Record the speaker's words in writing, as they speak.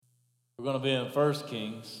We're going to be in 1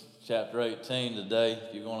 Kings chapter 18 today.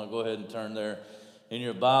 If you want to go ahead and turn there in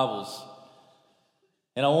your Bibles.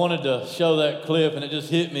 And I wanted to show that clip, and it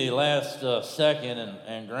just hit me last second,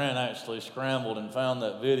 and Grant actually scrambled and found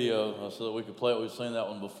that video so that we could play it. We've seen that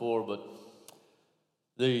one before, but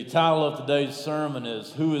the title of today's sermon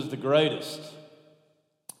is, Who is the Greatest?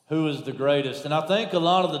 Who is the greatest? And I think a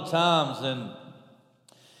lot of the times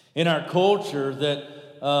in our culture that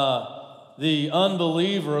the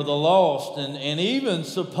unbeliever, the lost, and even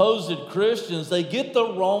supposed Christians, they get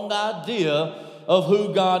the wrong idea of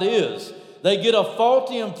who God is. They get a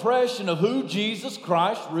faulty impression of who Jesus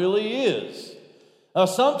Christ really is.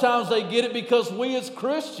 Sometimes they get it because we as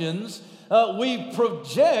Christians, we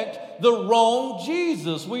project the wrong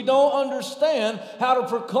Jesus. We don't understand how to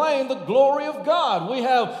proclaim the glory of God. We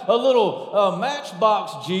have a little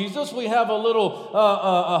matchbox Jesus. We have a little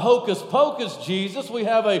a hocus pocus Jesus. We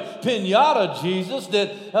have a pinata Jesus that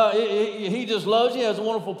he just loves you, has a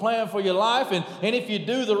wonderful plan for your life. And if you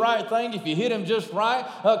do the right thing, if you hit him just right,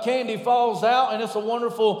 candy falls out, and it's a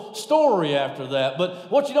wonderful story after that. But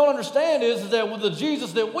what you don't understand is that with the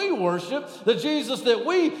Jesus that we worship, the Jesus that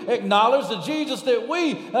we acknowledge, the Jesus that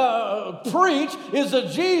we preach is a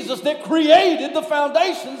Jesus that created the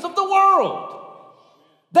foundations of the world.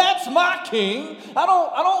 That's my king. I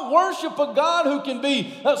don't worship a God who can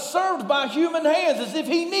be served by human hands as if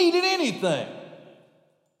he needed anything.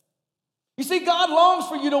 You see, God longs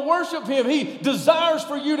for you to worship him. He desires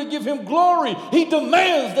for you to give him glory. He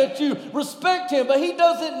demands that you respect him, but he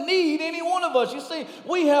doesn't need any one of us. You see,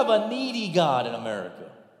 we have a needy God in America.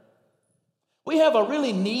 We have a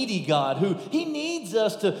really needy God who he needs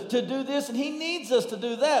us to do this and he needs us to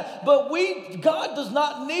do that. But God does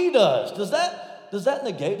not need us. Does that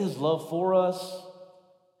negate his love for us?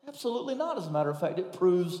 Absolutely not. As a matter of fact, it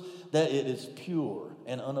proves that it is pure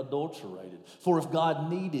and unadulterated. For if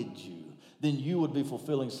God needed you, then you would be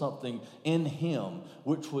fulfilling something in him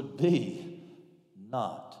which would be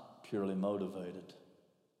not purely motivated.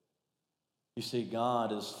 You see,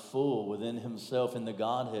 God is full within himself in the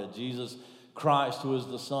Godhead. Jesus Christ, who is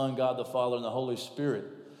the Son, God the Father, and the Holy Spirit.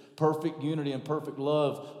 Perfect unity and perfect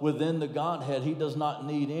love within the Godhead. He does not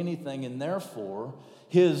need anything, and therefore,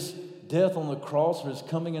 his death on the cross, or his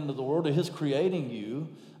coming into the world, or his creating you,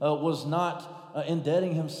 was not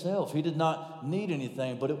indebting himself. He did not need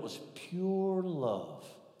anything, but it was pure love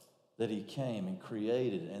that he came and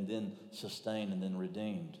created and then sustained and then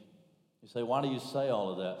redeemed. You say, why do you say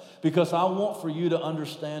all of that? Because I want for you to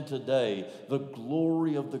understand today the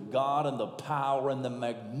glory of the God and the power and the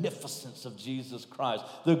magnificence of Jesus Christ,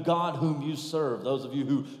 the God whom you serve, those of you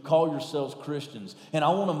who call yourselves Christians. And I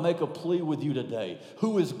want to make a plea with you today.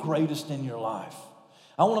 Who is greatest in your life?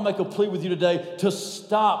 I want to make a plea with you today to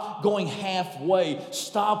stop going halfway.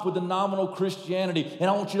 Stop with the nominal Christianity. And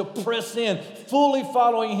I want you to press in, fully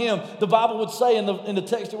following him. The Bible would say in the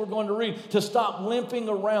text that we're going to read, to stop limping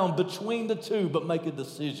around between the two, but make a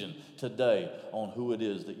decision today on who it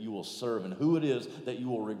is that you will serve and who it is that you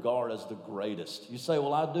will regard as the greatest. You say,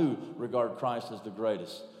 well, I do regard Christ as the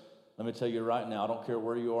greatest. Let me tell you right now, I don't care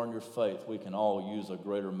where you are in your faith, we can all use a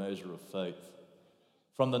greater measure of faith.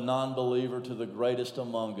 From the non-believer to the greatest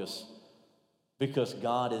among us, because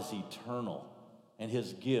God is eternal, and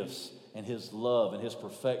his gifts and his love and his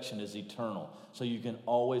perfection is eternal. So you can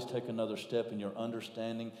always take another step in your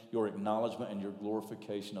understanding, your acknowledgement, and your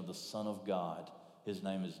glorification of the Son of God. His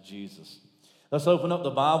name is Jesus. Let's open up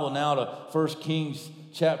the Bible now to 1 Kings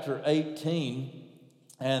chapter 18,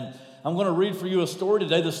 and I'm going to read for you a story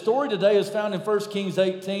today. The story today is found in 1 Kings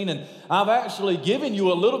 18, and I've actually given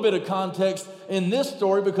you a little bit of context in this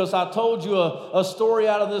story because I told you a story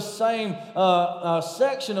out of this same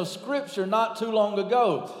section of Scripture not too long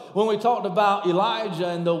ago when we talked about Elijah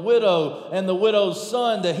and the widow and the widow's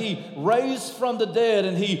son that he raised from the dead,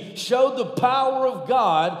 and he showed the power of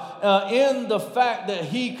God in the fact that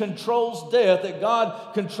he controls death, that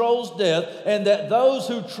God controls death, and that those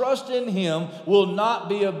who trust in him will not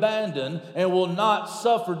be abandoned and will not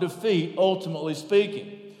suffer defeat, ultimately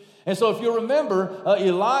speaking. And so if you remember,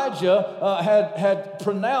 Elijah had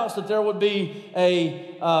pronounced that there would be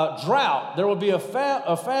a drought. There would be a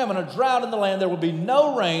famine, a drought in the land. There would be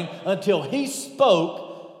no rain until he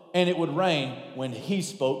spoke, and it would rain when he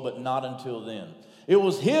spoke, but not until then. It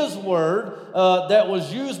was his word that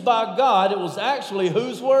was used by God. It was actually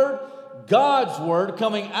whose word? God's word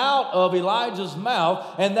coming out of Elijah's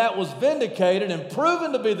mouth, and that was vindicated and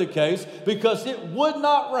proven to be the case because it would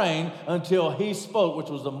not rain until he spoke, which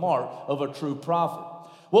was the mark of a true prophet.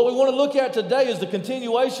 What we want to look at today is the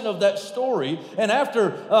continuation of that story. And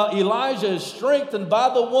after Elijah is strengthened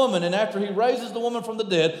by the woman, and after he raises the woman from the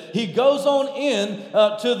dead, he goes on in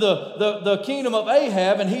to the kingdom of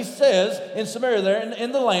Ahab, and he says, in Samaria there,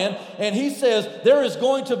 in the land, and he says, there is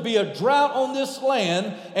going to be a drought on this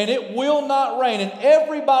land, and it will not rain. And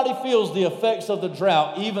everybody feels the effects of the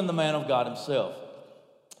drought, even the man of God himself.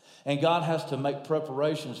 And God has to make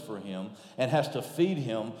preparations for him and has to feed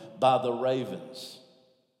him by the ravens.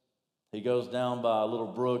 He goes down by a little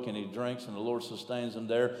brook and he drinks, and the Lord sustains him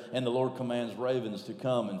there. And the Lord commands ravens to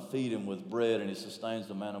come and feed him with bread, and he sustains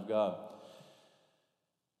the man of God.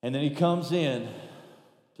 And then he comes in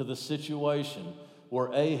to the situation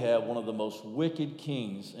where Ahab, one of the most wicked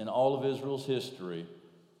kings in all of Israel's history,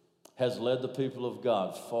 has led the people of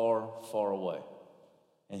God far, far away.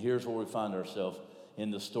 And here's where we find ourselves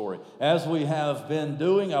in the story. As we have been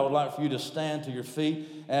doing, I would like for you to stand to your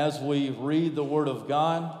feet as we read the Word of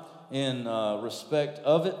God in respect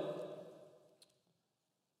of it.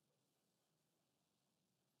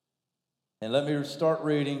 And let me start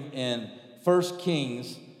reading in 1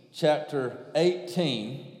 Kings chapter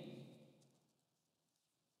 18,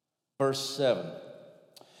 verse 7.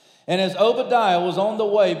 And as Obadiah was on the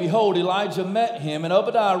way, behold, Elijah met him, and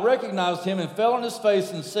Obadiah recognized him and fell on his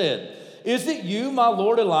face and said, "Is it you, my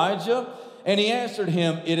lord Elijah?" And he answered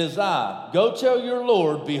him, "It is I. Go tell your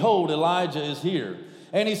lord, behold, Elijah is here."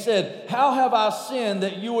 And he said, "How have I sinned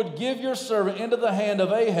that you would give your servant into the hand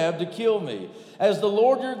of Ahab to kill me? As the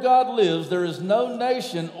Lord your God lives, there is no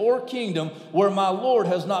nation or kingdom where my Lord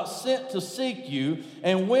has not sent to seek you.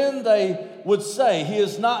 And when they would say, 'He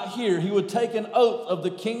is not here,' he would take an oath of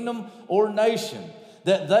the kingdom or nation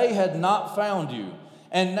that they had not found you.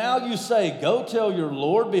 And now you say, 'Go tell your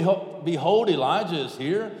Lord, behold, Elijah is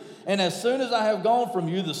here.' And as soon as I have gone from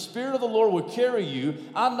you, the Spirit of the Lord will carry you,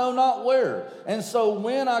 I know not where. And so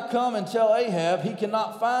when I come and tell Ahab he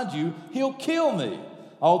cannot find you, he'll kill me,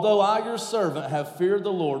 although I, your servant, have feared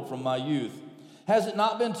the Lord from my youth. Has it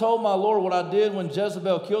not been told, my Lord, what I did when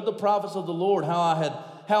Jezebel killed the prophets of the Lord, how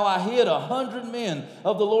I hid 100 men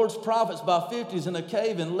of the Lord's prophets by 50s in a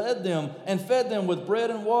cave and led them and fed them with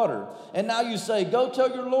bread and water? And now you say, 'Go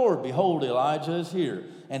tell your Lord, behold, Elijah is here,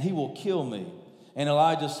 and he will kill me.' And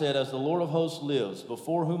Elijah said, 'As the Lord of hosts lives,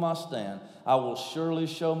 before whom I stand, I will surely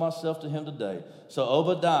show myself to him today.' So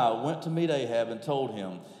Obadiah went to meet Ahab and told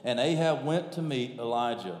him, and Ahab went to meet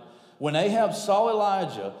Elijah. When Ahab saw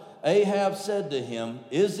Elijah, Ahab said to him,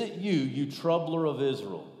 'Is it you, you troubler of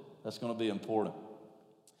Israel?'" That's going to be important.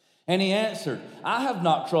 And he answered, "I have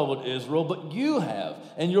not troubled Israel, but you have,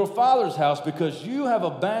 and your father's house, because you have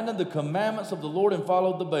abandoned the commandments of the Lord and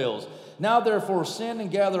followed the Baals. Now therefore send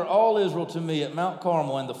and gather all Israel to me at Mount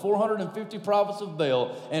Carmel, and the 450 prophets of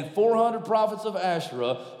Baal and 400 prophets of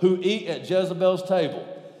Asherah who eat at Jezebel's table."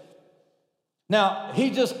 Now,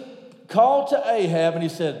 he just called to Ahab and he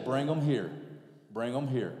said, "Bring them here. Bring them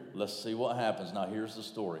here. Let's see what happens." Now, here's the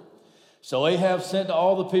story. So Ahab sent to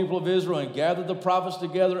all the people of Israel and gathered the prophets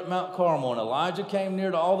together at Mount Carmel. And Elijah came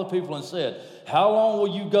near to all the people and said, "How long will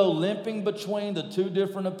you go limping between the two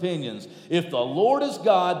different opinions? If the Lord is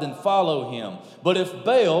God, then follow him. But if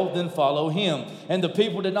Baal, then follow him." And the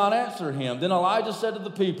people did not answer him. Then Elijah said to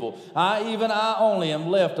the people, even I only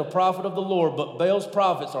am left a prophet of the Lord, but Baal's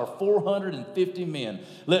prophets are 450 men.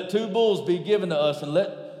 Let 2 bulls be given to us, and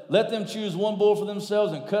let them choose 1 bull for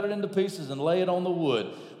themselves and cut it into pieces and lay it on the wood.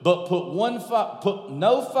 But put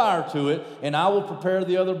no fire to it, and I will prepare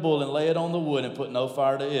the other bull and lay it on the wood and put no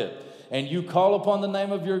fire to it. And you call upon the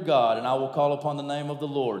name of your God, and I will call upon the name of the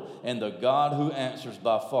Lord. And the God who answers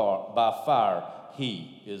by fire,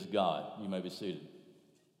 he is God." You may be seated.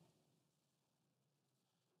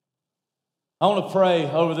 I want to pray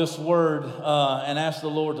over this word and ask the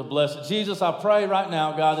Lord to bless it. Jesus, I pray right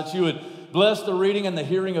now, God, that you would bless the reading and the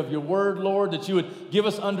hearing of your word, Lord, that you would give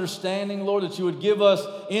us understanding, Lord, that you would give us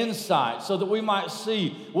insight so that we might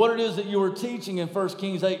see what it is that you were teaching in 1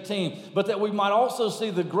 Kings 18, but that we might also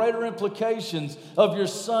see the greater implications of your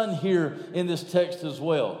Son here in this text as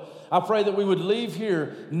well. I pray that we would leave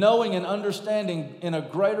here knowing and understanding in a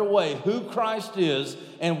greater way who Christ is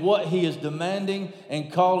and what he is demanding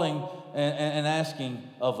and calling and asking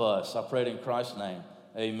of us. I pray it in Christ's name.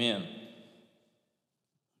 Amen.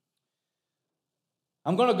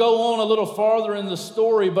 I'm going to go on a little farther in the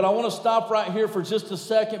story, but I want to stop right here for just a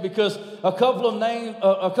second because a couple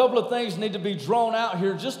of things need to be drawn out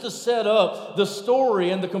here just to set up the story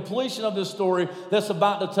and the completion of this story that's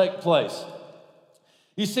about to take place.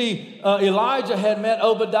 You see, Elijah had met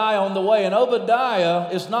Obadiah on the way, and Obadiah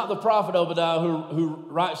is not the prophet Obadiah who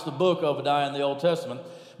writes the book Obadiah in the Old Testament,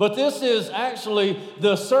 But this is actually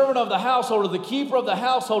the servant of the household, or the keeper of the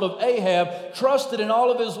household of Ahab, trusted in all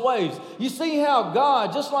of his ways. You see how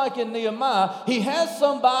God, just like in Nehemiah, he has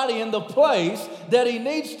somebody in the place that he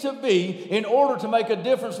needs to be in order to make a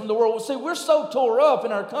difference from the world. See, we're so tore up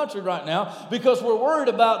in our country right now because we're worried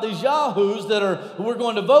about these yahoos we're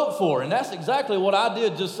going to vote for. And that's exactly what I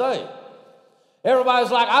did just say. Everybody's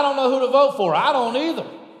like, I don't know who to vote for. I don't either.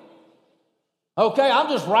 Okay, I'm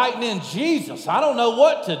just writing in Jesus. I don't know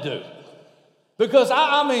what to do. Because,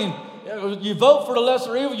 I mean, you vote for the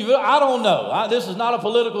lesser evil. I don't know. This is not a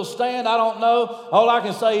political stand. I don't know. All I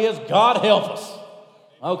can say is, God help us.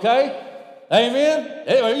 Okay? Amen?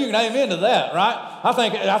 You can amen to that, right?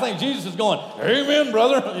 I think Jesus is going, amen,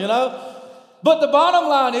 brother, you know. But the bottom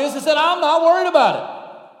line is that I'm not worried about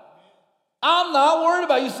it. I'm not worried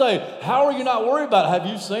about it. You say, how are you not worried about it? Have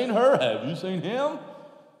you seen her? Have you seen him?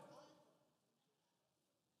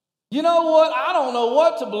 You know what? I don't know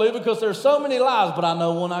what to believe because there's so many lies, but I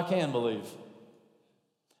know one I can believe.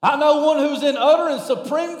 I know one who's in utter and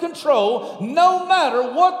supreme control no matter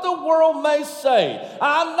what the world may say.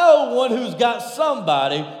 I know one who's got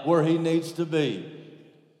somebody where he needs to be.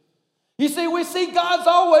 You see, we see God's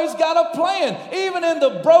always got a plan. Even in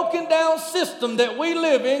the broken down system that we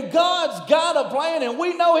live in, God's got a plan, and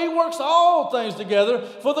we know he works all things together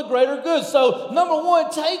for the greater good. So, number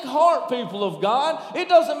one, take heart, people of God. It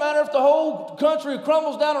doesn't matter if the whole country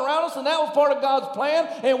crumbles down around us, and that was part of God's plan,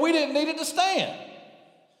 and we didn't need it to stand.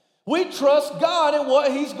 We trust God in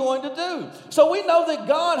what he's going to do. So we know that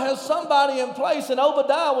God has somebody in place, and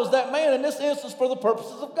Obadiah was that man in this instance for the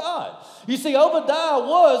purposes of God. You see, Obadiah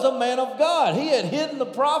was a man of God. He had hidden the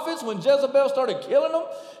prophets when Jezebel started killing them.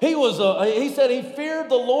 He said he feared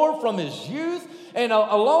the Lord from his youth. And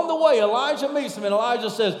along the way, Elijah meets him, and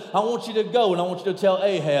Elijah says, I want you to go, and I want you to tell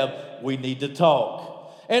Ahab, we need to talk.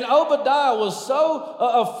 And Obadiah was so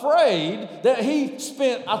afraid that he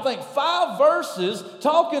spent, I think, 5 verses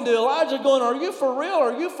talking to Elijah going, are you for real?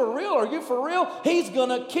 Are you for real? Are you for real? He's going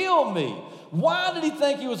to kill me. Why did he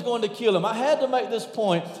think he was going to kill him? I had to make this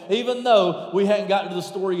point, even though we hadn't gotten to the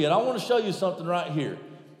story yet. I want to show you something right here.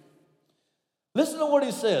 Listen to what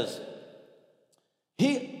he says.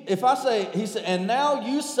 He said, and now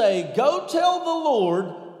you say, go tell the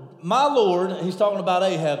Lord, my Lord, he's talking about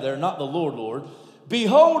Ahab there, not the Lord.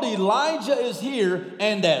 Behold, Elijah is here,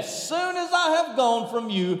 and as soon as I have gone from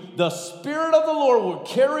you, the Spirit of the Lord will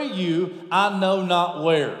carry you, I know not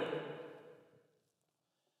where.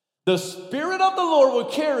 The Spirit of the Lord will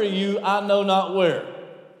carry you, I know not where.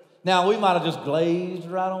 Now, we might have just glazed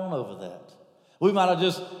right on over that. We might have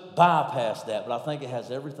just bypassed that, but I think it has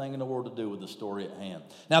everything in the world to do with the story at hand.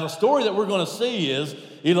 Now, the story that we're going to see is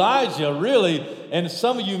Elijah really, and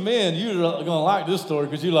some of you men, you're going to like this story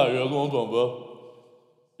because you're like, yeah, go on, bro.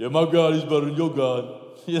 Yeah, my God is better than your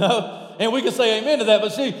God, you know? And we can say amen to that.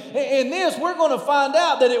 But see, in this, we're going to find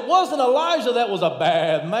out that it wasn't Elijah that was a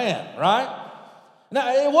bad man, right?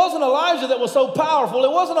 Now, it wasn't Elijah that was so powerful.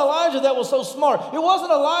 It wasn't Elijah that was so smart. It wasn't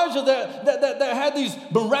Elijah that had these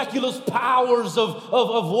miraculous powers of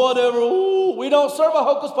whatever. Ooh, we don't serve a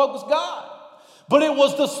hocus-pocus God. But it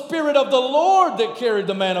was the Spirit of the Lord that carried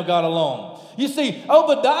the man of God along. You see,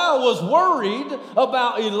 Obadiah was worried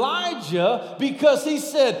about Elijah because he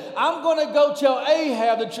said, I'm going to go tell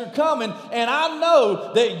Ahab that you're coming, and I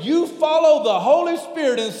know that you follow the Holy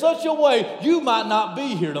Spirit in such a way you might not be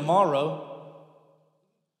here tomorrow.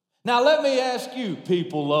 Now, let me ask you,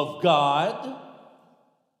 people of God,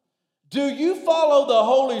 do you follow the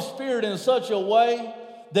Holy Spirit in such a way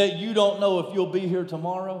that you don't know if you'll be here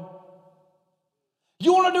tomorrow?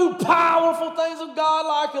 You want to do powerful things of God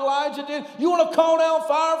like Elijah did? You want to call down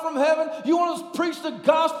fire from heaven? You want to preach the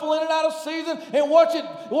gospel in and out of season and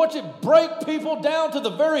watch it break people down to the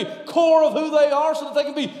very core of who they are so that they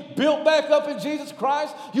can be built back up in Jesus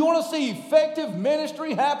Christ? You want to see effective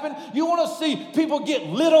ministry happen? You want to see people get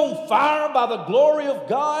lit on fire by the glory of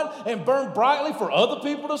God and burn brightly for other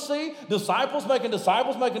people to see? Disciples making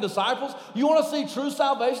disciples making disciples? You want to see true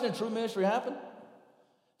salvation and true ministry happen?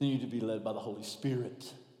 Then you need to be led by the Holy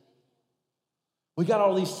Spirit. We got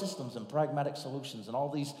all these systems and pragmatic solutions and all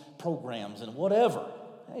these programs and whatever.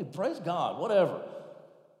 Hey, praise God, whatever.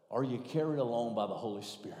 Are you carried along by the Holy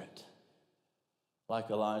Spirit like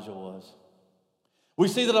Elijah was? We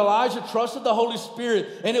see that Elijah trusted the Holy Spirit,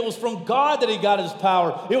 and it was from God that he got his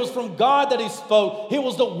power. It was from God that he spoke. It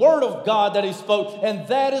was the Word of God that he spoke, and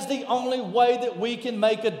that is the only way that we can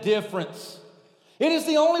make a difference. It is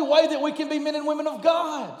the only way that we can be men and women of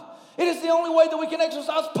God. It is the only way that we can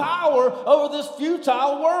exercise power over this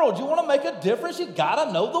futile world. You want to make a difference? You got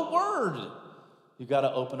to know the Word. You got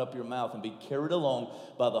to open up your mouth and be carried along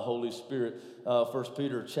by the Holy Spirit. 1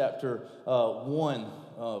 Peter chapter 1,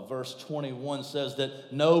 verse 21 says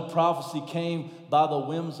that no prophecy came by the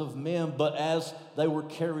whims of men, but as they were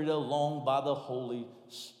carried along by the Holy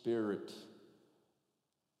Spirit.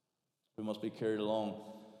 We must be carried along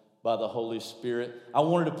by the Holy Spirit. I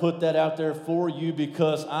wanted to put that out there for you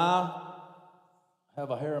because I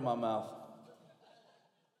have a hair in my mouth.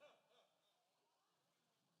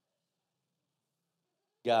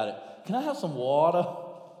 Got it. Can I have some water?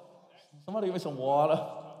 Somebody give me some water.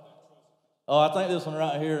 Oh, I think this one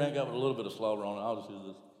right here ain't got a little bit of slobber on it. I'll just use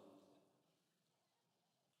this.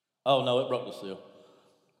 Oh, no, it broke the seal.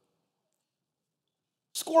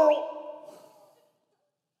 Squirrel.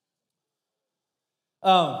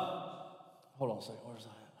 Hold on a second. Where's that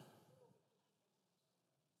at?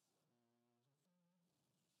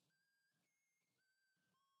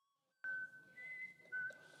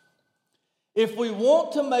 If we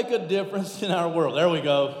want to make a difference in our world, there we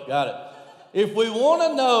go, got it. If we want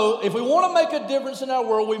to make a difference in our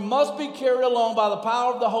world, we must be carried along by the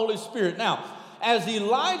power of the Holy Spirit. Now, as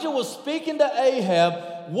Elijah was speaking to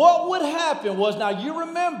Ahab, what would happen was, now you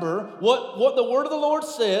remember what the word of the Lord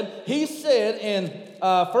said. He said in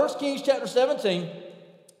 1 Kings chapter 17,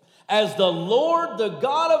 as the Lord, the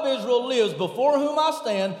God of Israel lives, before whom I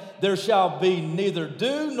stand, there shall be neither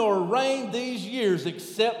dew nor rain these years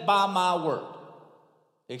except by my word.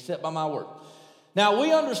 Except by my word. Now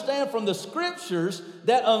we understand from the scriptures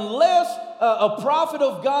that unless a prophet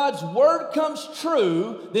of God's word comes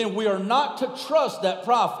true, then we are not to trust that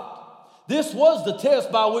prophet. This was the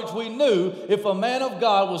test by which we knew if a man of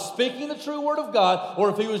God was speaking the true word of God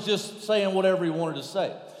or if he was just saying whatever he wanted to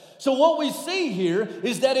say. So what we see here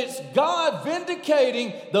is that it's God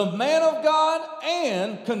vindicating the man of God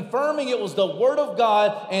and confirming it was the word of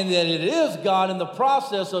God and that it is God in the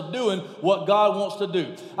process of doing what God wants to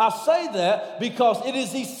do. I say that because it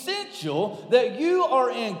is essential that you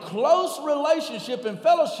are in close relationship and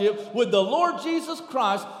fellowship with the Lord Jesus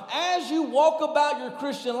Christ as you walk about your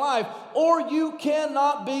Christian life, or you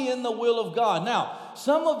cannot be in the will of God. Now,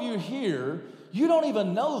 some of you here, you don't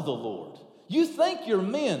even know the Lord. You think you're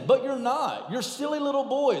men, but you're not. You're silly little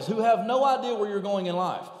boys who have no idea where you're going in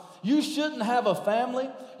life. You shouldn't have a family.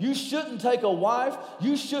 You shouldn't take a wife.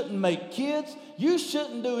 You shouldn't make kids. You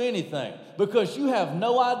shouldn't do anything because you have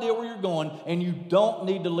no idea where you're going and you don't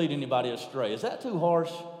need to lead anybody astray. Is that too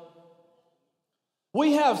harsh?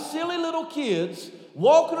 We have silly little kids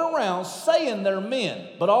walking around saying they're men,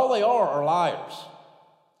 but all they are liars.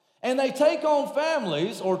 And they take on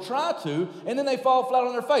families, or try to, and then they fall flat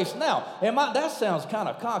on their face. Now, that sounds kind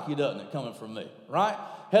of cocky, doesn't it, coming from me, right?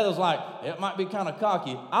 Heather's like, it might be kind of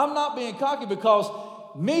cocky. I'm not being cocky because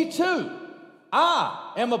me too.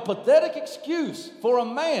 I am a pathetic excuse for a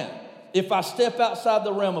man if I step outside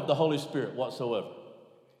the realm of the Holy Spirit whatsoever.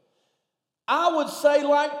 I would say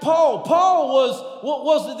like Paul. Paul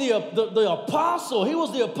was the apostle. He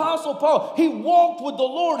was the apostle Paul. He walked with the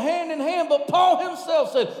Lord hand in hand, but Paul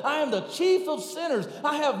himself said, I am the chief of sinners.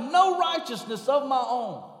 I have no righteousness of my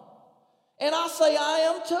own. And I say I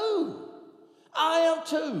am too. I am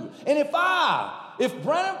too. And if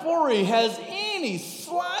Brandon Pori has any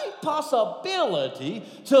slight possibility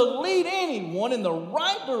to lead anyone in the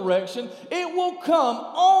right direction, it will come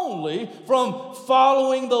only from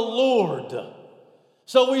following the Lord.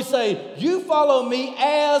 So we say, you follow me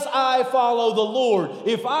as I follow the Lord.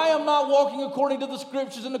 If I am not walking according to the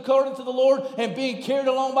scriptures and according to the Lord and being carried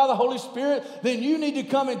along by the Holy Spirit, then you need to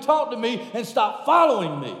come and talk to me and stop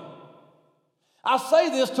following me. I say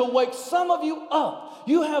this to wake some of you up.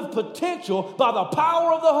 You have potential by the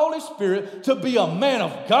power of the Holy Spirit to be a man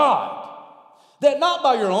of God. That not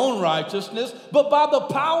by your own righteousness, but by the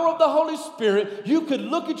power of the Holy Spirit, you could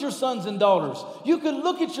look at your sons and daughters. You could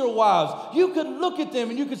look at your wives. You could look at them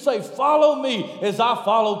and you could say, follow me as I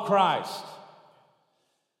follow Christ.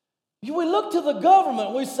 We look to the government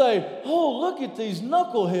and we say, oh, look at these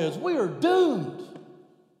knuckleheads. We are doomed.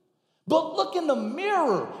 But look in the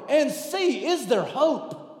mirror and see, is there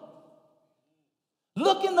hope?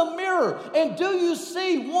 Look in the mirror and do you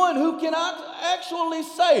see one who can actually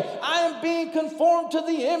say, I am being conformed to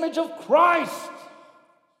the image of Christ?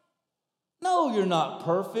 No, you're not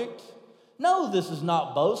perfect. No, this is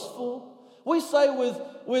not boastful. We say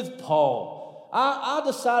with Paul, I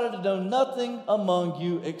decided to know nothing among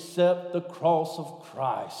you except the cross of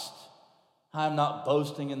Christ. I am not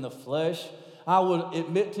boasting in the flesh. I would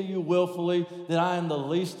admit to you willfully that I am the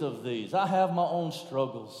least of these. I have my own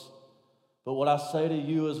struggles. But what I say to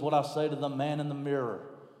you is what I say to the man in the mirror.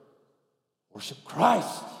 Worship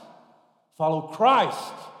Christ. Follow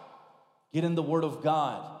Christ. Get in the Word of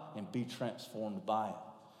God. and be transformed by it.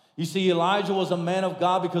 You see, Elijah was a man of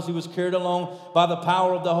God because he was carried along by the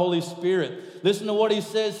power of the Holy Spirit. Listen to what he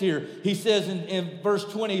says here. He says in verse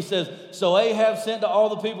 20, he says, "So Ahab sent to all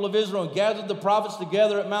the people of Israel and gathered the prophets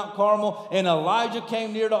together at Mount Carmel. And Elijah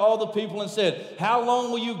came near to all the people and said, 'How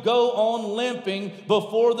long will you go on limping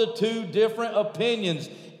before the two different opinions?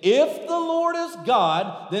 If the Lord is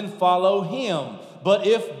God, then follow him. But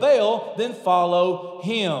if Baal, then follow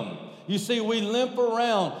him.'" You see, we limp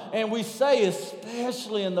around and we say,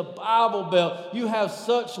 especially in the Bible Belt, you have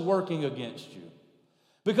such working against you.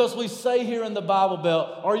 Because we say here in the Bible Belt,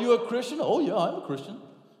 "Are you a Christian?" "Oh, yeah, I'm a Christian."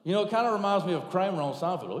 You know, it kind of reminds me of Kramer on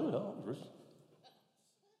Seinfeld. "Oh, yeah, I'm a Christian.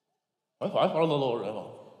 I follow the Lord."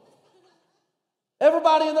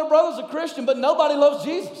 Everybody and their brother's a Christian, but nobody loves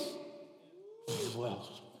Jesus. Well,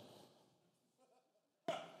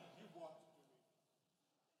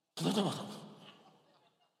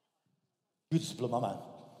 you just blew my mind.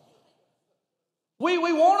 We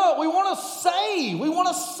want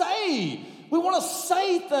to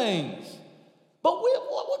say things, but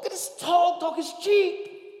look at this talk. Talk is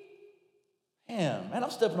cheap. Man, I'm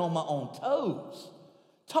stepping on my own toes.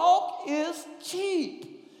 Talk is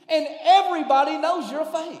cheap, and everybody knows you're a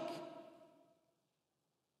fake.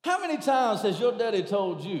 How many times has your daddy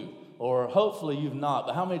told you, or hopefully you've not,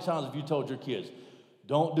 but how many times have you told your kids,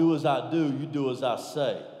 "Don't do as I do, you do as I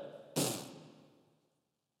say"?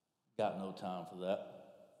 Got no time for that.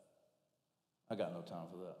 I got no time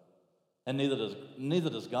for that. And neither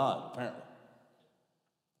does God, apparently.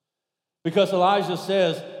 Because Elijah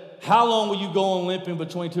says, "How long will you go on limping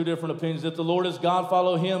between two different opinions? If the Lord is God,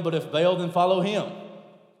 follow him, but if Baal, then follow him."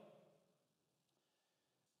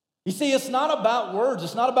 You see, it's not about words.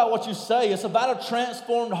 It's not about what you say. It's about a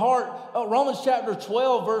transformed heart. Romans chapter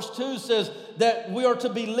 12, verse 2 says that we are to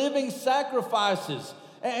be living sacrifices.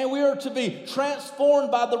 And we are to be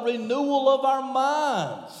transformed by the renewal of our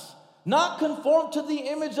minds. Not conformed to the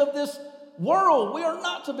image of this world. We are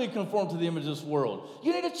not to be conformed to the image of this world.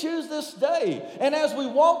 You need to choose this day. And as we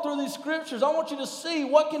walk through these scriptures, I want you to see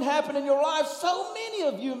what can happen in your life. So many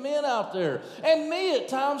of you men out there, and me at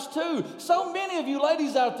times too, so many of you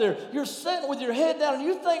ladies out there, you're sitting with your head down and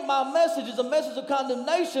you think my message is a message of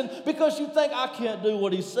condemnation because you think I can't do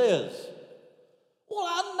what he says. Well,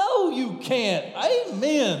 I know you can't.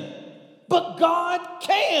 Amen. But God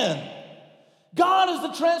can. God is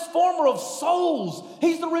the transformer of souls.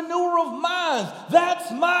 He's the renewer of minds. That's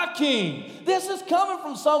my king. This is coming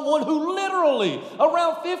from someone who literally,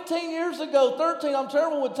 around 15 years ago, 13, I'm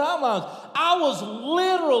terrible with timelines, I was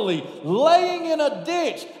literally laying in a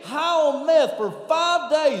ditch, high on meth for 5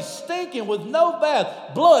 days, stinking with no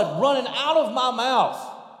bath, blood running out of my mouth.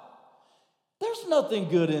 There's nothing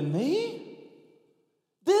good in me.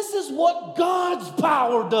 This is what God's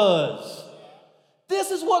power does.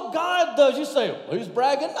 This is what God does. You say, "Well, he's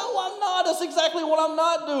bragging." No, I'm not. That's exactly what I'm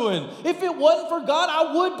not doing. If it wasn't for God,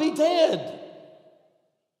 I would be dead.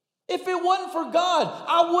 If it wasn't for God,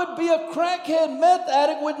 I would be a crackhead meth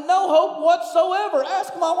addict with no hope whatsoever.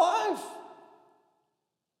 Ask my wife.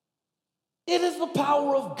 It is the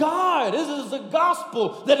power of God. It is the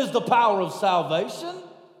gospel that is the power of salvation.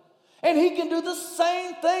 And he can do the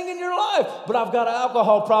same thing in your life. But I've got an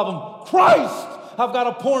alcohol problem. Christ. I've got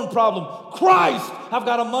a porn problem. Christ. I've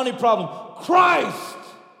got a money problem. Christ.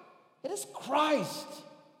 It is Christ.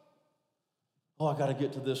 Oh, I got to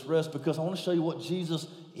get to this rest because I want to show you what Jesus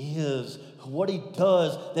is, what he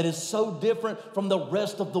does that is so different from the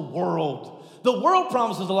rest of the world. The world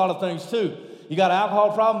promises a lot of things too. You got an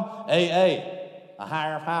alcohol problem? AA, a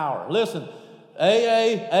higher power. Listen.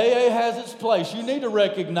 AA has its place. You need to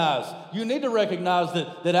recognize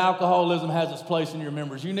that alcoholism has its place in your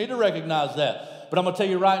members. You need to recognize that. But I'm going to tell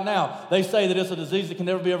you right now, they say that it's a disease that can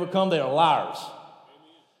never be overcome. They are liars.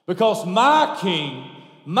 Because my king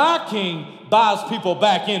buys people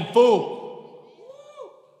back in full.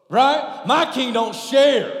 Right? My king don't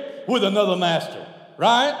share with another master.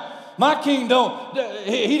 Right? My king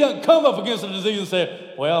he doesn't come up against a disease and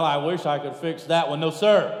say, "Well, I wish I could fix that one." No,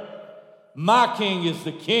 sir. My king is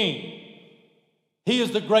the king. He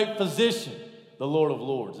is the great physician, the Lord of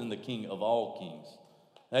lords, and the King of all kings.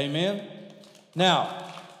 Amen? Now,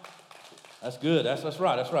 that's good. That's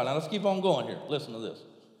right. Now, let's keep on going here. Listen to this.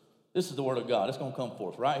 This is the word of God. It's going to come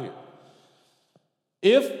forth right here.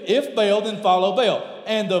 If Baal, then follow Baal.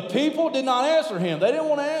 And the people did not answer him. They didn't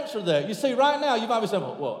want to answer that. You see, right now, you might be saying,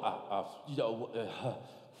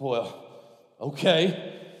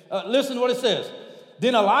 okay. Listen to what it says.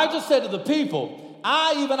 Then Elijah said to the people,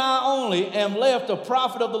 even I only, am left a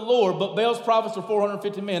prophet of the Lord, but Baal's prophets are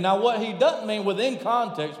 450 men. Now, what he doesn't mean within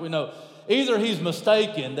context, we know, either he's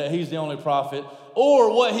mistaken that he's the only prophet,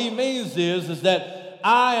 Or what he means is that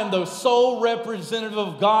I am the sole representative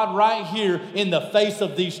of God right here in the face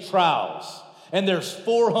of these trials. And there's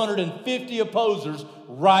 450 opposers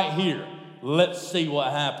right here. Let's see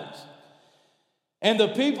what happens. And the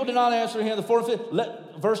people did not answer him.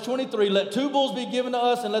 Verse 23, let 2 bulls be given to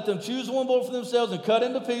us, and let them choose 1 bull for themselves and cut it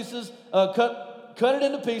into pieces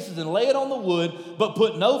and lay it on the wood, but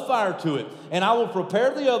put no fire to it. And I will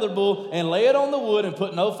prepare the other bull and lay it on the wood and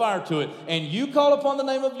put no fire to it. And you call upon the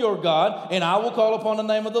name of your God, and I will call upon the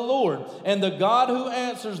name of the Lord. And the God who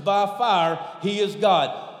answers by fire, he is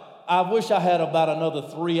God. I wish I had about another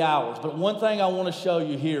 3 hours, but one thing I want to show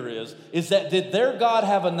you here is that did their God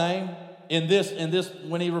have a name? In this,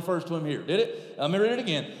 when he refers to him here. Did it? Let me read it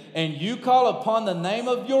again. And you call upon the name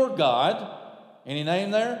of your God. Any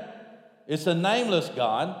name there? It's a nameless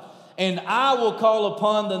God. And I will call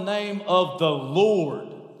upon the name of the Lord.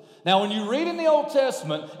 Now, when you read in the Old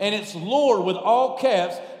Testament, and it's Lord with all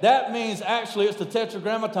caps, that means actually it's the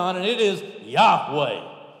Tetragrammaton, and it is Yahweh.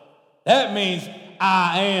 That means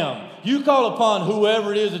I am. You call upon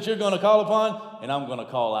whoever it is that you're going to call upon, and I'm going to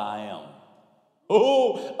call I am.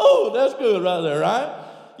 Oh, that's good right there, right?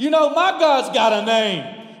 You know, my God's got a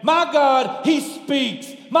name. My God, he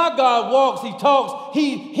speaks. My God walks, he talks.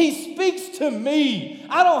 He speaks to me.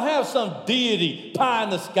 I don't have some deity pie in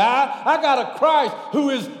the sky. I got a Christ who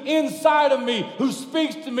is inside of me, who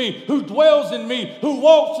speaks to me, who dwells in me, who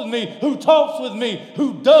walks with me, who talks with me,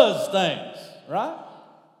 who does things, right?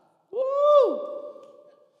 Woo!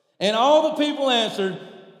 And all the people answered,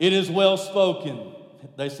 it is well spoken.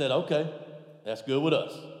 They said, okay. That's good with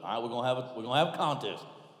us. All right, we're gonna have a contest.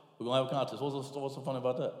 We're gonna have a contest. What's so funny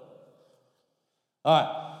about that? All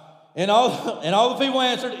right, and all the people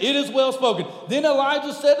answered, "It is well spoken." Then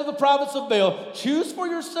Elijah said to the prophets of Baal, "Choose for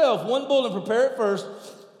yourself 1 bull and prepare it first,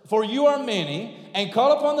 for you are many, and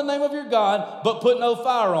call upon the name of your God, but put no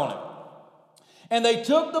fire on it." And they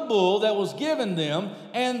took the bull that was given them,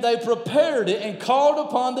 and they prepared it and called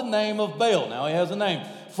upon the name of Baal. Now he has a name.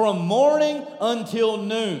 From morning until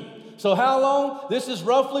noon. So how long? This is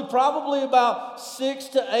roughly probably about 6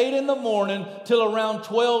 to 8 in the morning till around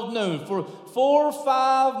 12 noon. For 4,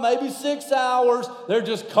 5, maybe 6 hours, they're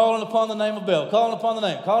just calling upon the name of Baal, calling upon the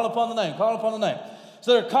name, calling upon the name, calling upon the name.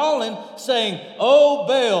 So they're calling, saying, "Oh,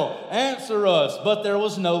 Baal, answer us." But there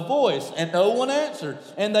was no voice, and no one answered.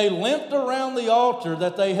 And they limped around the altar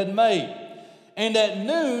that they had made. And at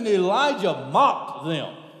noon, Elijah mocked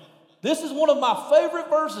them. This is one of my favorite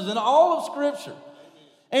verses in all of Scripture.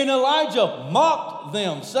 And Elijah mocked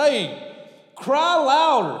them, saying, "Cry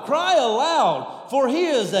louder, cry aloud, for he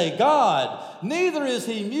is a God. Either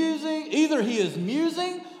he is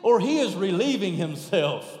musing, or he is relieving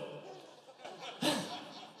himself."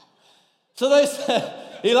 So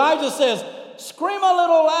Elijah says, "Scream a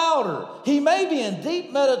little louder. He may be in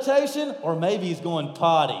deep meditation, or maybe he's going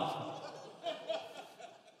potty.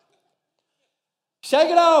 Shake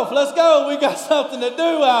it off, let's go. We got something to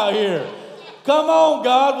do out here. Come on,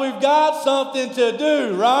 God, we've got something to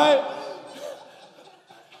do, right?"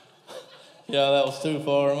 Yeah, that was too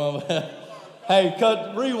far. Hey,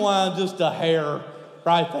 rewind just a hair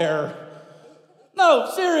right there.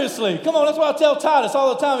 No, seriously, come on. That's why I tell Titus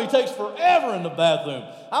all the time, he takes forever in the bathroom.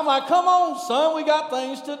 I'm like, come on, son, we got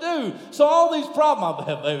things to do. So all these problems, my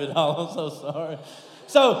bad, baby doll, I'm so sorry.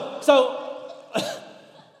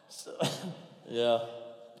 Yeah.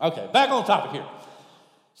 Okay, back on topic here.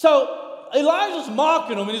 So Elijah's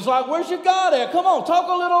mocking him, and he's like, "Where's your God at? Come on, talk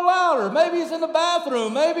a little louder. Maybe he's in the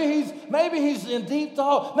bathroom. Maybe he's in deep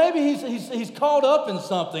thought. Maybe he's caught up in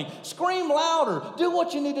something. Scream louder. Do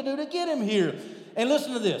what you need to do to get him here." And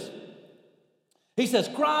listen to this. He says,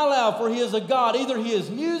 "Cry loud, for he is a God. Either he is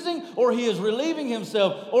musing, or he is relieving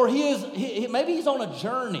himself, or maybe he's on a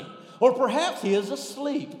journey, or perhaps he is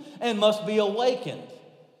asleep and must be awakened."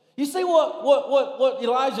 You see what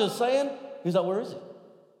Elijah is saying? He's like, "Where is he?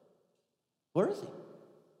 Where is he?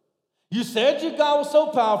 You said your God was so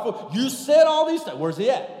powerful. You said all these things. Where's he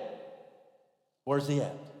at? Where's he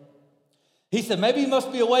at?" He said, maybe he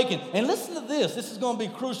must be awakened. And listen to this. This is going to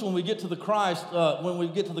be crucial when we get to the when we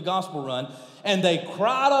get to the gospel run. "And they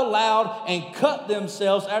cried aloud and cut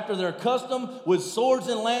themselves after their custom with swords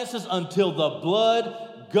and lances until the blood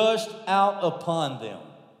gushed out upon them."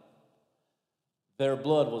 Their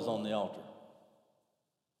blood was on the altar.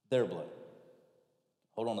 Their blood.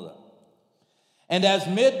 Hold on to that. "And as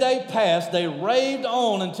midday passed, they raved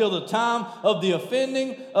on until the time of the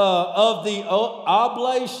offending of the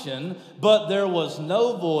oblation, but there was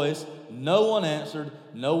no voice, no one answered,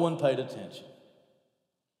 no one paid attention."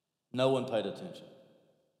 No one paid attention.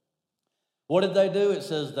 What did they do? It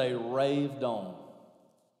says they raved on.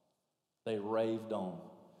 They raved on.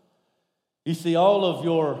 You see, all of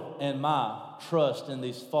your and my trust in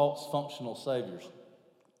these false functional saviors.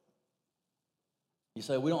 You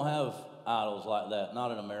say, we don't have idols like that,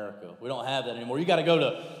 not in America. We don't have that anymore. You got to go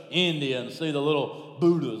to India and see the little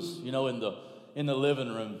Buddhas, in the living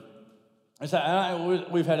room. And so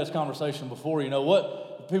we've had this conversation before.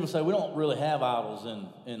 What people say, we don't really have idols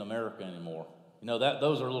in America anymore.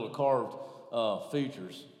 Those are little carved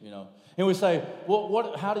features. And we say,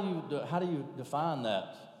 well, how do you define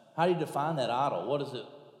that? How do you define that idol? What does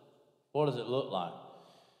it look like?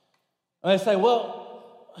 And they say, well,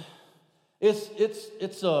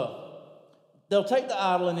 they'll take the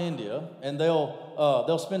idol in India and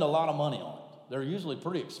they'll spend a lot of money on it. They're usually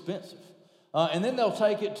pretty expensive. And then they'll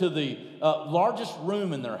take it to the largest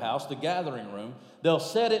room in their house, the gathering room. They'll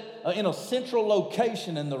set it in a central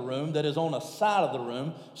location in the room that is on a side of the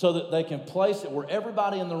room so that they can place it where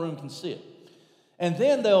everybody in the room can see it. And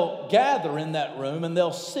then they'll gather in that room and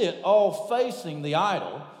they'll sit all facing the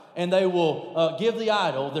idol, and they will give the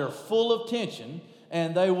idol their full attention,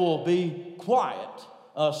 and they will be quiet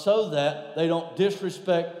so that they don't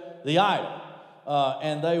disrespect the idol,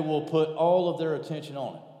 and they will put all of their attention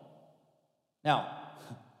on it. Now,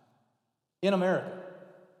 in America,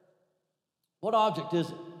 what object is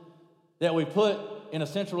it that we put in a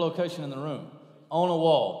central location in the room, on a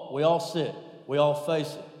wall? We all sit, we all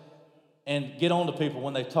face it, and get on to people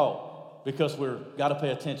when they talk because we've got to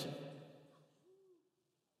pay attention.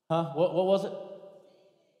 Huh? What was it?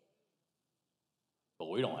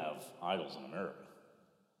 But we don't have idols in America.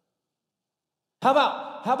 How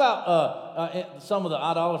about some of the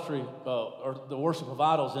idolatry or the worship of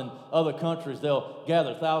idols in other countries? They'll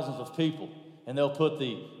gather thousands of people and they'll put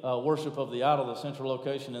the worship of the idol, the central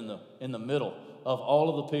location, in the middle of all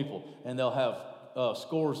of the people, and they'll have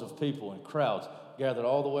scores of people and crowds gathered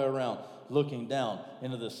all the way around, looking down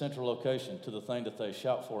into the central location to the thing that they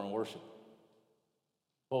shout for and worship.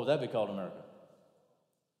 What would that be called in America?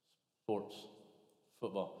 Sports.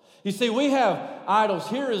 Football. You see, we have idols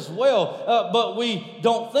here as well, but we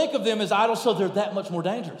don't think of them as idols, so they're that much more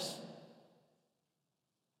dangerous.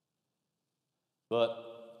 But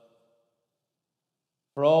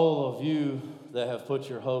for all of you that have put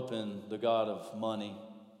your hope in the God of money,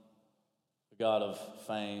 the God of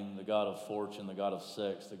fame, the God of fortune, the God of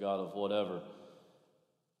sex, the God of whatever,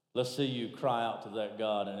 let's see you cry out to that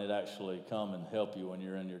God and it actually come and help you when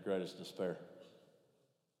you're in your greatest despair.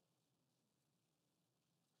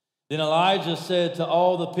 Then Elijah said to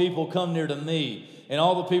all the people, "Come near to me." And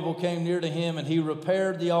all the people came near to him, and he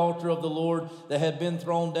repaired the altar of the Lord that had been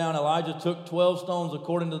thrown down. Elijah took 12 stones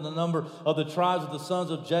according to the number of the tribes of the sons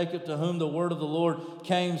of Jacob, to whom the word of the Lord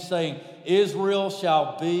came, saying, "Israel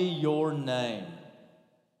shall be your name."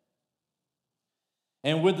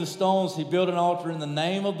 And with the stones he built an altar in the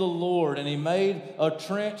name of the Lord, and he made a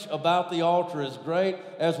trench about the altar as great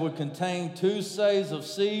as would contain 2 seahs of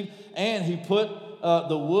seed, and he put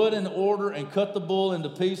the wood in order and cut the bull into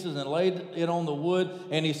pieces and laid it on the wood.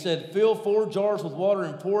 And he said, "Fill 4 jars with water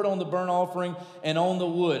and pour it on the burnt offering and on the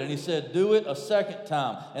wood." And he said, "Do it a second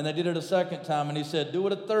time." And they did it a second time. And he said, "Do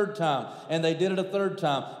it a third time." And they did it a third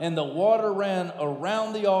time. And the water ran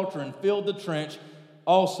around the altar and filled the trench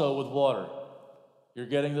also with water. You're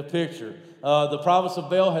getting the picture. The prophets of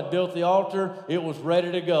Baal had built the altar. It was ready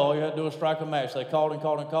to go. All you had to do was strike a match. They called and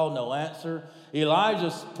called and called. No answer. Elijah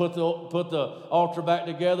put the altar back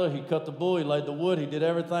together. He cut the bull. He laid the wood. He did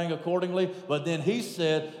everything accordingly. But then he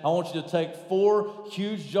said, "I want you to take 4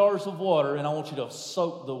 huge jars of water and I want you to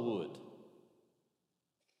soak the wood."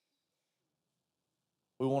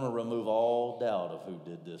 We want to remove all doubt of who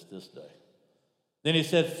did this day. Then he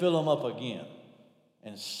said, "Fill them up again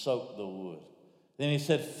and soak the wood." Then he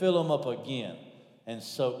said, "Fill them up again and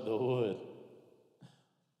soak the wood."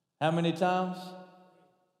 How many times?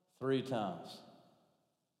 3 times.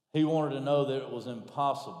 He wanted to know that it was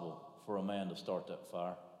impossible for a man to start that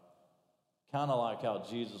fire. Kind of like how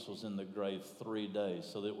Jesus was in the grave 3 days,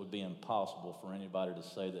 so that it would be impossible for anybody to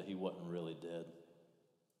say that he wasn't really dead.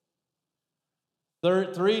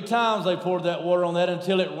 3 times they poured that water on that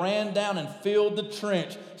until it ran down and filled the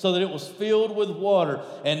trench so that it was filled with water.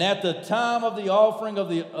 And at the time of the offering of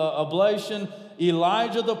the oblation,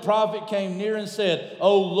 Elijah the prophet came near and said,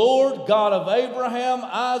 "O Lord, God of Abraham,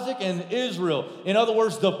 Isaac, and Israel," in other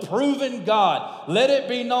words, the proven God, "let it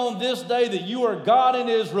be known this day that you are God in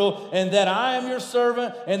Israel, and that I am your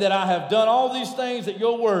servant, and that I have done all these things at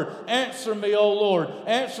your word. Answer me, O Lord.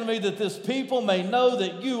 Answer me, that this people may know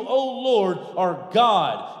that you, O Lord, are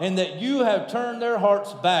God, and that you have turned their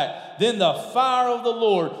hearts back." Then the fire of the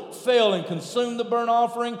Lord fell and consumed the burnt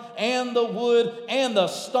offering and the wood and the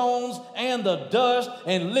stones and the dust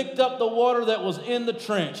and licked up the water that was in the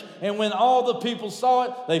trench. And when all the people saw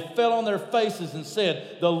it, they fell on their faces and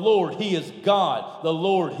said, "The Lord, He is God. The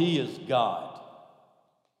Lord, He is God."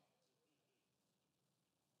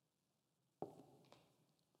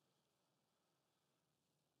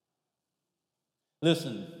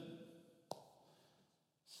 Listen,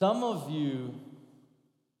 some of you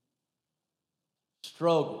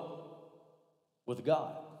struggle with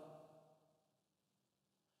God.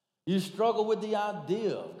 You struggle with the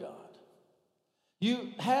idea of God. You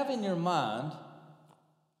have in your mind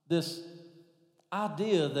this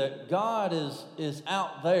idea that God is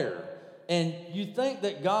out there, and you think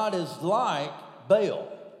that God is like Baal.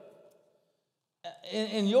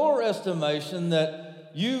 In your estimation,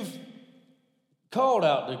 that you've called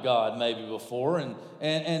out to God maybe before,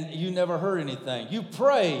 and you never heard anything. You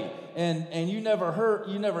pray and you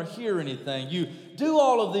never hear anything. You do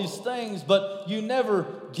all of these things, but you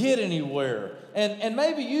never get anywhere. And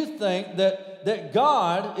maybe you think that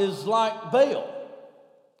God is like Baal,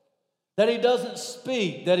 that He doesn't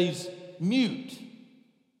speak, that He's mute.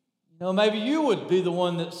 You know, maybe you would be the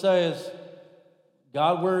one that says,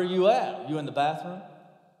 "God, where are you at? Are you in the bathroom?"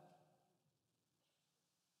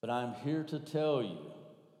 But I'm here to tell you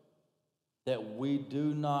that we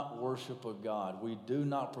do not worship a God. We do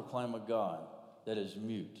not proclaim a God that is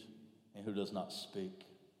mute and who does not speak.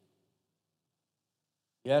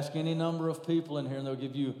 You ask any number of people in here, and they'll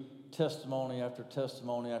give you testimony after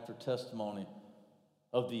testimony after testimony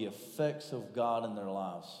of the effects of God in their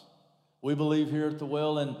lives. We believe here at the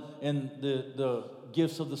Well in the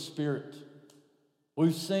gifts of the Spirit.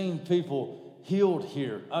 We've seen people healed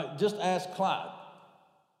here. Just ask Clyde.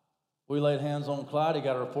 We laid hands on Clyde. He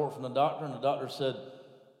got a report from the doctor, and the doctor said,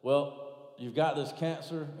 "Well, you've got this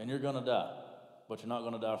cancer, and you're going to die, but you're not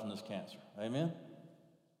going to die from this cancer." Amen?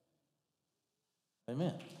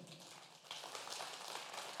 Amen.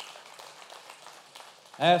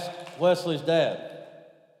 Ask Wesley's dad,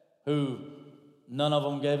 who none of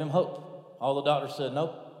them gave him hope. All the doctors said,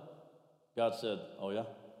 "Nope." God said, "Oh, yeah?"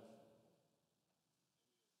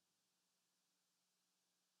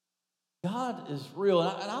 God is real,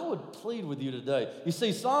 and I would plead with you today. You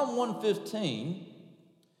see, Psalm 115,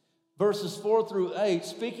 verses 4 through 8,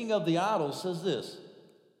 speaking of the idols, says this: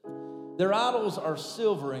 "Their idols are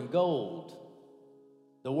silver and gold,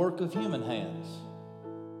 the work of human hands.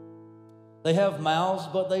 They have mouths,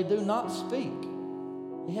 but they do not speak.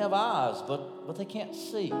 They have eyes, but they can't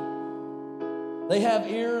see. They have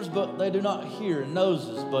ears, but they do not hear, and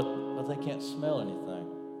noses, but they can't smell anything.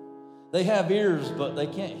 They have ears, but they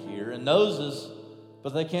can't hear, and noses,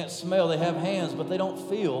 but they can't smell. They have hands, but they don't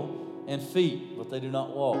feel, and feet, but they do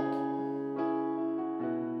not walk.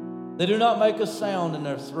 They do not make a sound in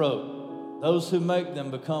their throat. Those who make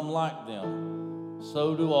them become like them.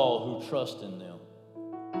 So do all who trust in them."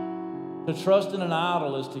 To trust in an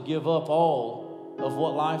idol is to give up all of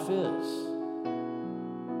what life is.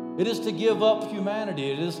 It is to give up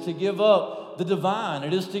humanity. It is to give up the divine.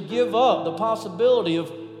 It is to give up the possibility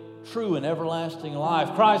of true and everlasting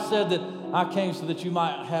life. Christ said that I came so that you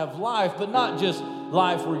might have life, but not just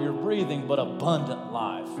life where you're breathing, but abundant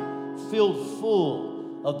life, filled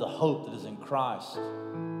full of the hope that is in Christ.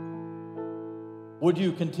 Would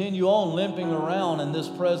you continue on limping around in this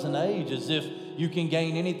present age as if you can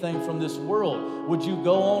gain anything from this world? Would you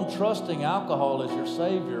go on trusting alcohol as your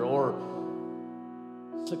Savior, or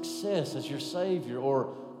success as your Savior,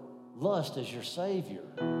 or lust as your Savior?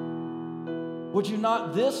 Would you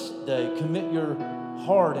not this day commit your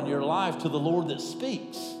heart and your life to the Lord that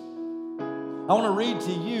speaks? I want to read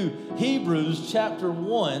to you Hebrews chapter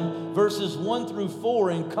 1, verses 1 through 4,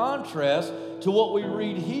 in contrast to what we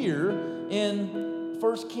read here in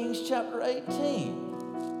 1 Kings chapter 18.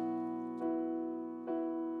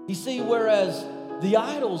 You see, whereas the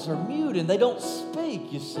idols are mute and they don't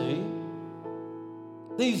speak, you see,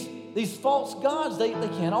 these false gods, they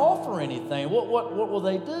can't offer anything. What will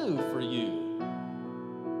they do for you?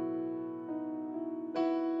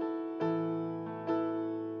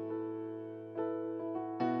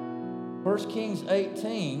 1 Kings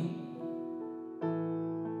 18,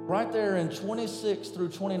 right there in 26 through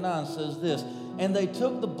 29 says this: "And they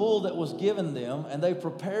took the bull that was given them, and they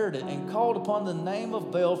prepared it, and called upon the name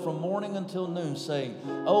of Baal from morning until noon, saying,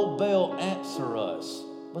 'O Baal, answer us.'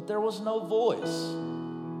 But there was no voice,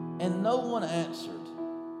 and no one answered.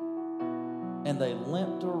 And they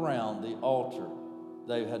limped around the altar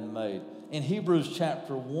they had made." In Hebrews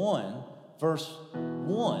chapter 1, verse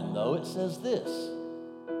 1, though, it says this: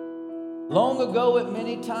 "Long ago, at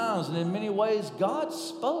many times and in many ways, God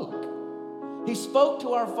spoke He spoke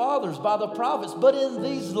to our fathers by the prophets, but in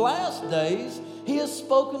these last days, he has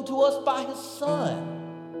spoken to us by his Son,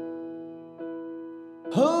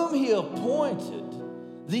 whom he appointed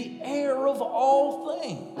the heir of all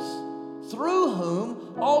things, through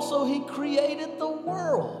whom also he created the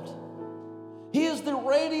world. He is the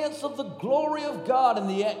radiance of the glory of God and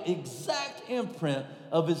the exact imprint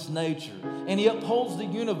of his nature, and he upholds the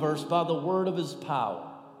universe by the word of his power.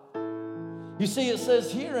 You see, it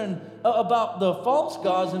says here about the false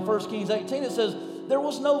gods in 1 Kings 18, it says, there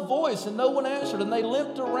was no voice and no one answered, and they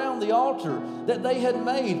limped around the altar that they had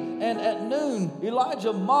made. And at noon,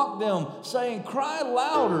 Elijah mocked them, saying, cry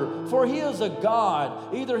louder, for he is a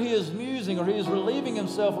god. Either he is musing, or he is relieving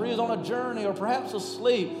himself, or he is on a journey, or perhaps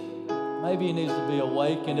asleep. Maybe he needs to be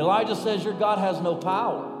awakened. Elijah says, your God has no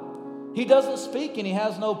power. He doesn't speak and he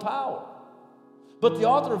has no power. But the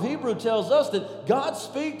author of Hebrew tells us that God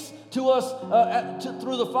speaks to us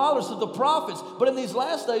through the fathers, through the prophets, but in these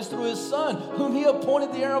last days through his Son, whom he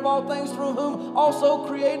appointed the heir of all things, through whom also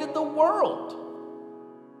created the world.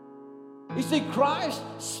 You see, Christ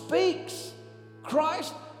speaks.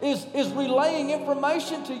 Christ is relaying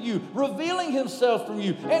information to you, revealing himself from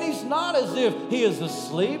you. And he's not as if he is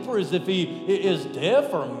asleep or as if he is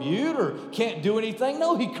deaf or mute or can't do anything.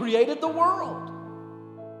 No, he created the world.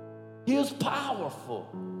 He is powerful.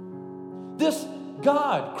 This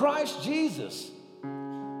God, Christ Jesus,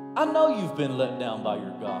 I know you've been let down by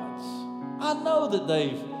your gods. I know that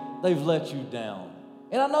they've let you down.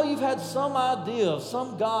 And I know you've had some idea of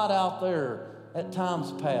some God out there at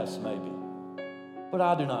times past maybe. But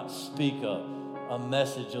I do not speak a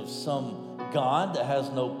message of some God that has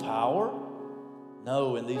no power.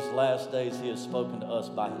 No, in these last days he has spoken to us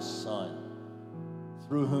by his Son,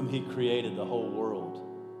 through whom he created the whole world.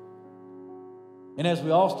 And as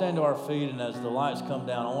we all stand to our feet and as the lights come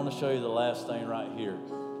down, I want to show you the last thing right here.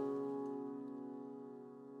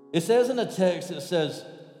 It says in the text, it says,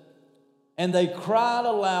 and they cried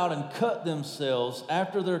aloud and cut themselves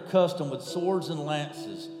after their custom with swords and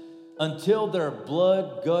lances until their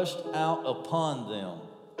blood gushed out upon them.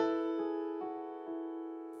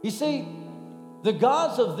 You see, the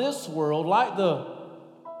gods of this world, like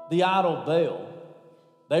the idol Baal,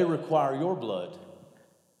 they require your blood.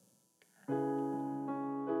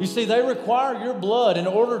 You see, they require your blood in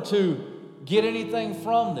order to get anything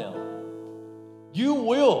from them. You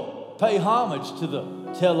will pay homage to the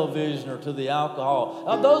television or to the alcohol.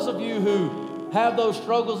 Now, those of you who have those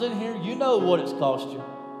struggles in here, you know what it's cost you.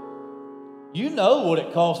 You know what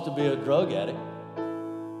it costs to be a drug addict.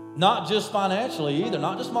 Not just financially either,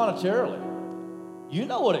 not just monetarily. You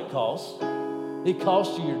know what it costs. It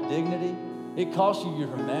costs you your dignity. It costs you your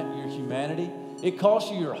humanity. It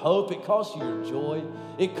costs you your hope. It costs you your joy.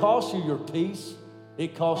 It costs you your peace.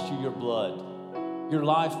 It costs you your blood, your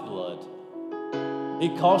lifeblood.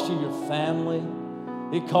 It costs you your family.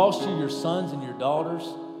 It costs you your sons and your daughters.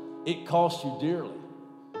 It costs you dearly.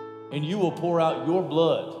 And you will pour out your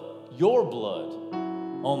blood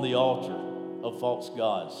on the altar of false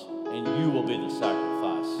gods, and you will be the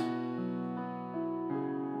sacrifice.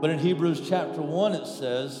 But in Hebrews chapter 1 it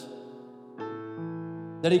says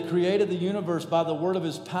that he created the universe by the word of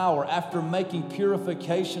his power. After making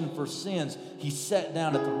purification for sins, he sat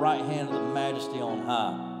down at the right hand of the majesty on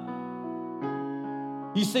high.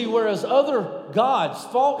 You see, whereas other gods,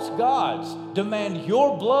 false gods, demand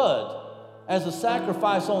your blood as a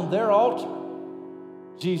sacrifice on their altar,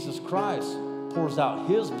 Jesus Christ pours out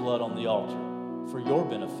his blood on the altar for your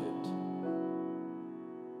benefit.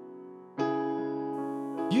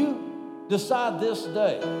 You decide this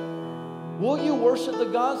day, will you worship the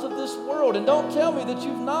gods of this world? And don't tell me that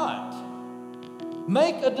you've not.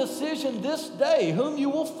 Make a decision this day whom you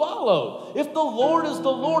will follow. If the Lord is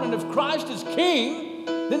the Lord and if Christ is King,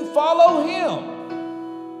 then follow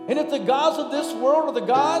him. And if the gods of this world are the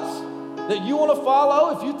gods that you want to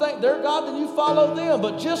follow, if you think they're God, then you follow them.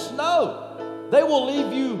 But just know, they will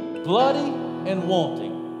leave you bloody and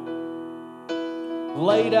wanting,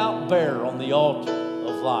 laid out bare on the altar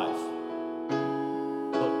of life.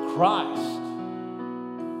 But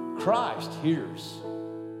Christ hears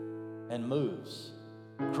and moves.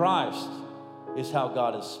 Christ is how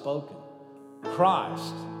God has spoken.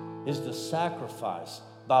 Christ is the sacrifice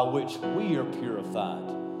by which we are purified,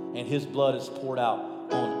 and his blood is poured out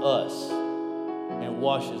on us and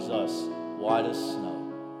washes us white as snow.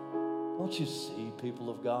 Don't you see, people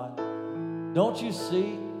of God? Don't you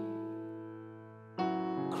see?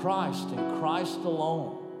 Christ and Christ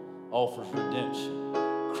alone offers redemption.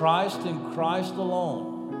 Christ and Christ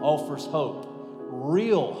alone offers hope,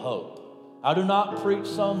 real hope. I do not preach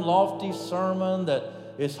some lofty sermon that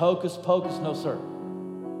is hocus pocus, no sir.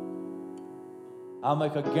 I'll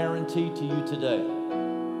make a guarantee to you today.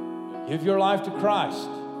 Give your life to Christ,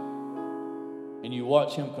 and you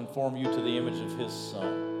watch Him conform you to the image of His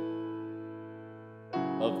Son,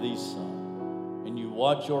 of the Son. And you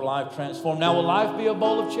watch your life transform. Now, will life be a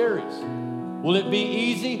bowl of cherries? Will it be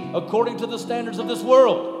easy according to the standards of this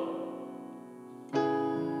world?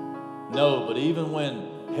 No, but even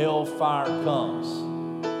when hellfire comes,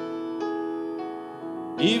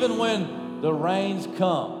 even when the rains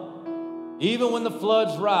come, even when the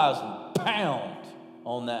floods rise and pound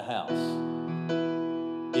on that house,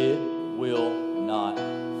 it will not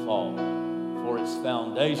fall, for its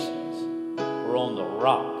foundations are on the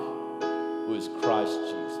rock, who is Christ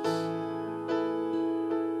Jesus.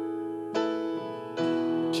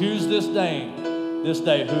 Choose this day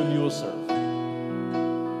whom you will serve.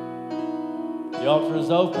 The altar is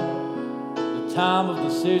open. The time of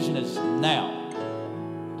decision is now.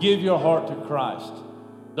 Give your heart to Christ.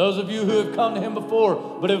 Those of you who have come to Him before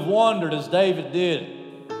but have wandered as David did,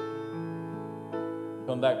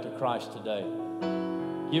 come back to Christ today.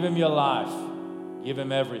 Give Him your life. Give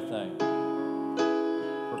Him everything.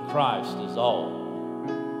 For Christ is all.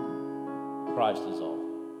 Christ is all.